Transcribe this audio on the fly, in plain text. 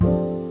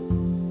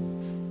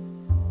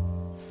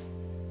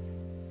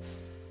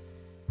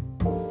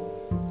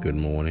Good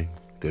morning.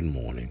 Good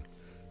morning.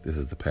 This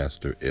is the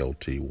Pastor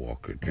L.T.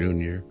 Walker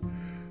Jr.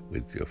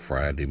 with your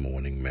Friday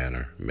Morning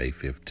Manna, May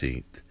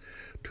 15th,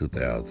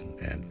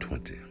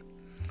 2020. I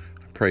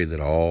pray that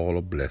all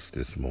are blessed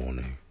this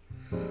morning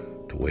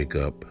to wake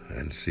up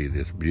and see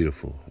this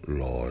beautiful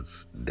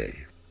Lord's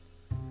Day.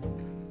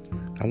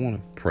 I want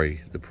to pray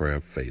the prayer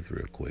of faith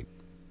real quick,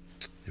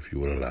 if you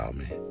would allow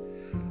me.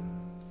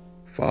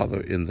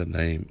 Father, in the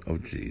name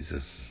of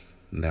Jesus,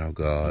 now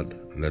God,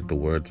 let the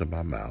words of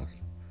my mouth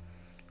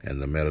and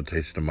the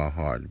meditation of my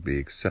heart be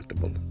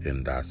acceptable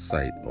in thy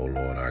sight, O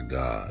Lord our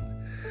God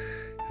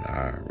and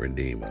our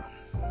Redeemer.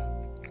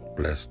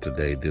 Bless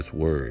today this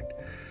word.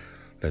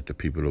 Let the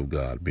people of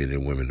God, men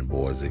and women and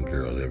boys and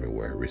girls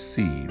everywhere,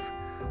 receive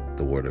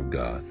the word of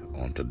God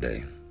on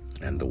today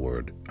and the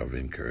word of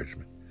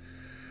encouragement.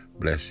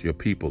 Bless your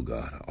people,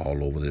 God,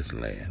 all over this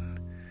land.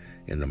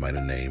 In the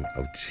mighty name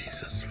of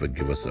Jesus,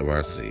 forgive us of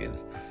our sin,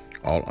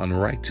 all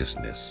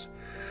unrighteousness.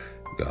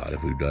 God,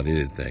 if we've done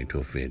anything to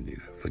offend you,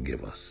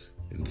 forgive us.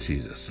 In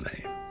Jesus'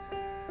 name.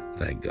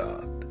 Thank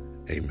God.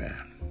 Amen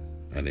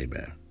and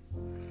amen.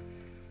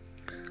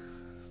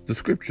 The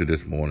scripture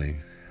this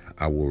morning,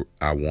 I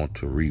want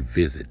to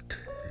revisit,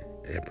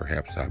 and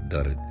perhaps I've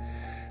done it,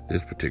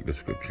 this particular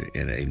scripture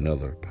in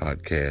another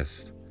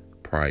podcast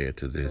prior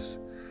to this,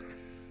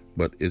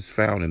 but it's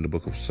found in the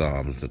book of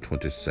Psalms, the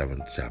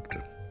 27th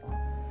chapter.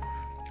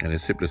 And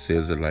it simply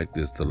says it like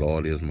this: the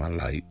Lord is my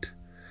light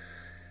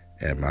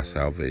and my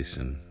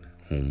salvation,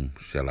 whom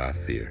shall I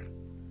fear?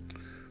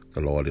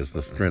 The Lord is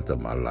the strength of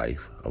my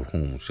life, of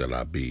whom shall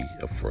I be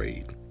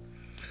afraid?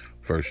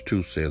 Verse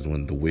 2 says,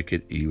 when the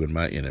wicked, even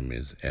my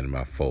enemies and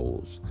my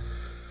foes,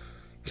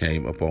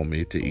 came upon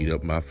me to eat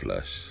up my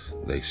flesh,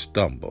 they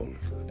stumbled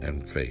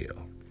and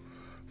fell.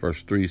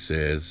 Verse 3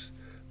 says,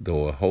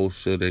 though a host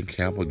should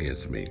encamp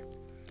against me,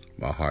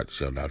 my heart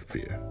shall not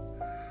fear.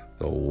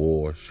 Though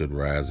war should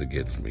rise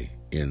against me,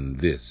 in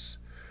this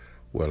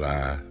will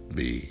I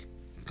be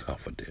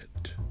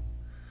confident.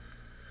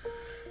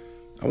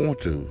 I want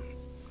to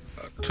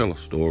tell a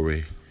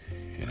story,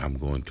 and I'm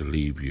going to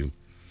leave you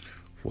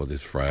for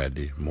this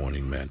Friday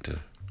morning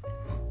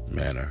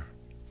manner.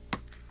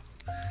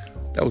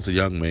 That was a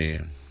young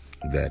man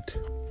that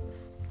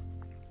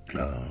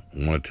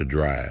wanted to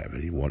drive.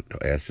 He wanted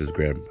to ask his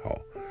grandpa.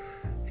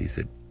 He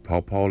said,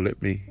 Paw,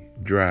 let me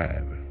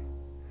drive.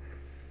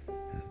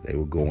 They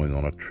were going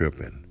on a trip,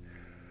 and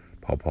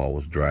Paw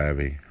was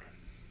driving.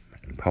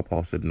 And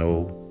Paw said,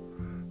 no,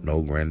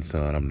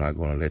 grandson, I'm not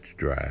going to let you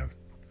drive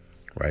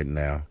right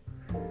now.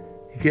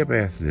 He kept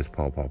asking his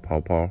Paw,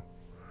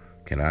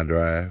 can I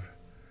drive?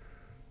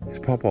 His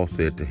Paw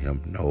said to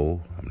him,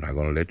 no, I'm not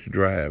going to let you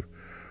drive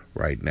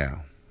right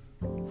now.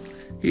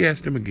 He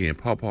asked him again,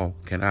 Paw,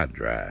 can I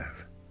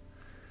drive?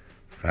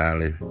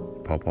 Finally,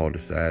 Paw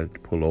decided to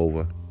pull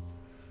over.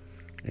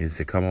 And he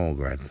said, come on,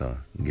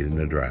 grandson, get in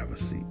the driver's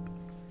seat.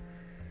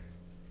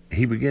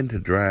 He began to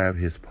drive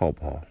his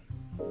Paw.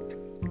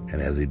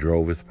 And as he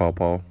drove his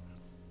Paw,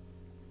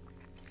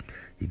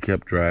 he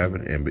kept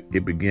driving, and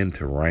it began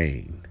to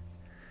rain.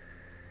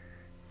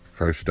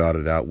 First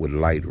started out with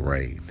light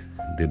rain.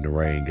 Then the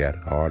rain got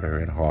harder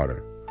and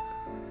harder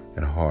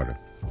and harder.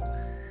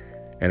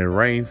 And it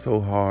rained so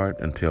hard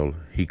until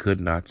he could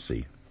not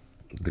see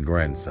the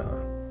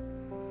grandson.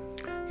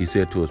 He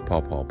said to his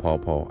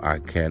Paw, I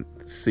can't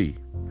see.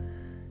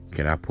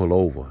 Can I pull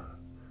over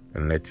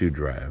and let you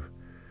drive?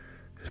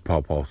 His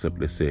Paw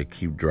simply said,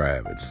 keep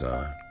driving,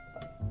 son.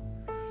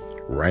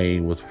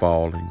 Rain was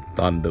falling,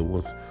 thunder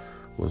was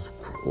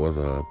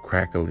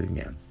crackling,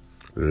 and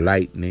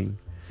lightning.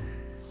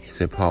 He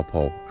said,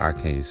 Paw, I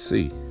can't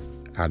see.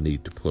 I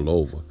need to pull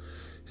over.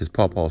 His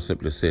Paw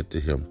simply said to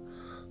him,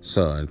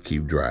 son,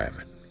 keep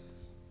driving.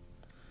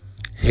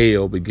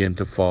 Hail began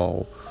to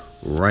fall.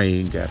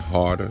 Rain got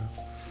harder,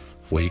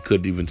 where he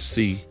couldn't even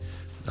see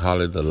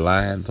hardly the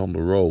lines on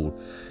the road.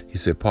 He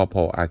said,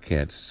 Paw, I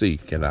can't see.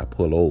 Can I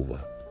pull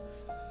over?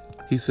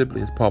 His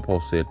Paw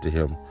said to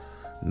him,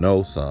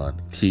 no,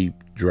 son, keep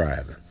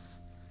driving.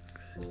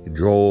 He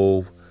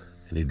drove,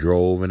 and he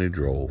drove, and he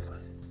drove.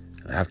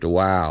 And after a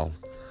while,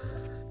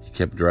 he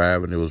kept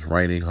driving. It was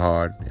raining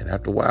hard. And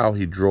after a while,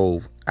 he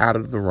drove out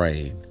of the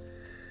rain.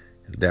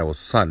 And there was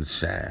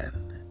sunshine.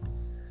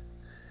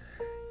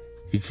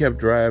 He kept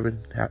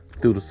driving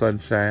through the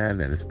sunshine,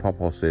 and his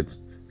Paw said,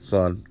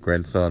 son,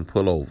 grandson,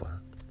 pull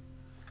over.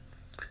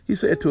 He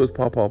said to his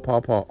Paw,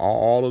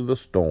 all of the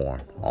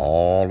storm,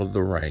 all of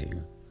the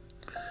rain,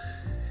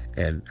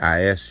 and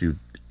I asked you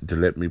to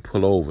let me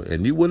pull over,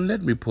 and you wouldn't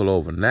let me pull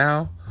over.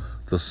 Now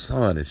the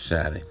sun is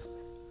shining,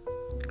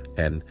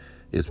 and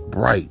it's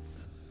bright,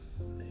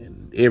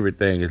 and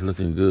everything is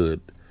looking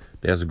good.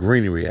 There's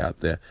greenery out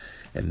there,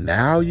 and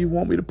now you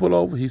want me to pull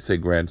over? He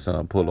said,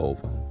 grandson, pull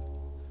over.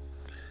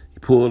 He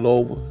pulled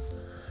over.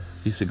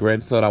 He said,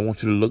 grandson, I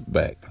want you to look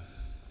back.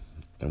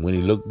 And when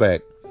he looked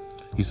back,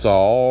 he saw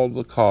all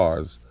the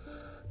cars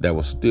that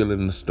were still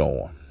in the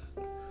storm.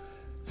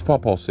 His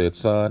Paw said,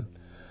 son,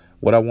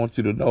 what I want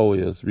you to know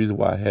is the reason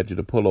why I had you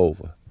to pull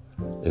over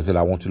is that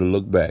I want you to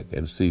look back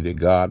and see that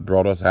God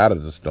brought us out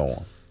of the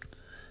storm.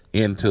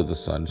 into the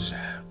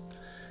sunshine.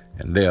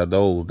 And there are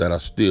those that are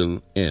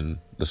still in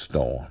the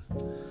storm.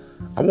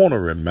 I want to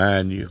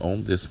remind you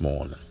on this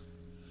morning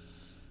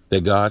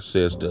that God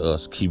says to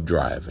us, keep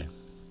driving.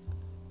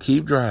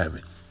 Keep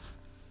driving.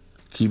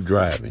 Keep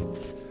driving.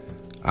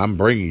 I'm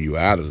bringing you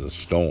out of the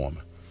storm,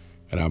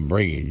 and I'm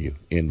bringing you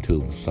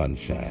into the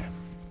sunshine.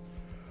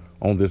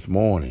 On this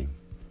morning,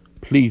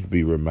 please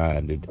be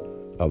reminded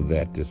of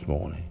that this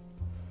morning.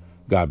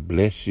 God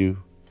bless you.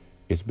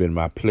 It's been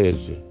my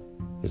pleasure.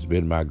 It's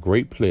been my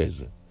great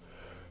pleasure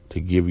to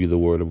give you the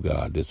word of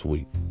God this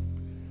week.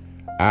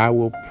 I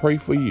will pray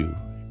for you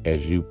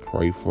as you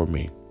pray for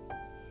me.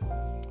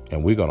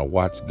 And we're going to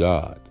watch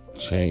God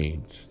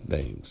change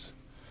things.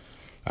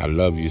 I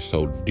love you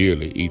so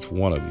dearly, each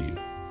one of you.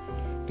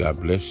 God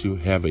bless you.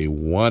 Have a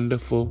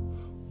wonderful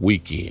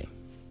weekend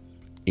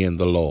in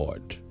the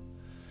Lord.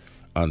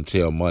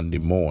 Until Monday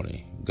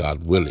morning,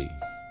 God willing,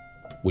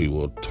 we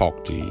will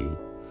talk to you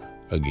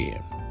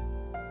again.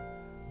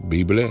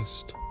 Be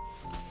blessed.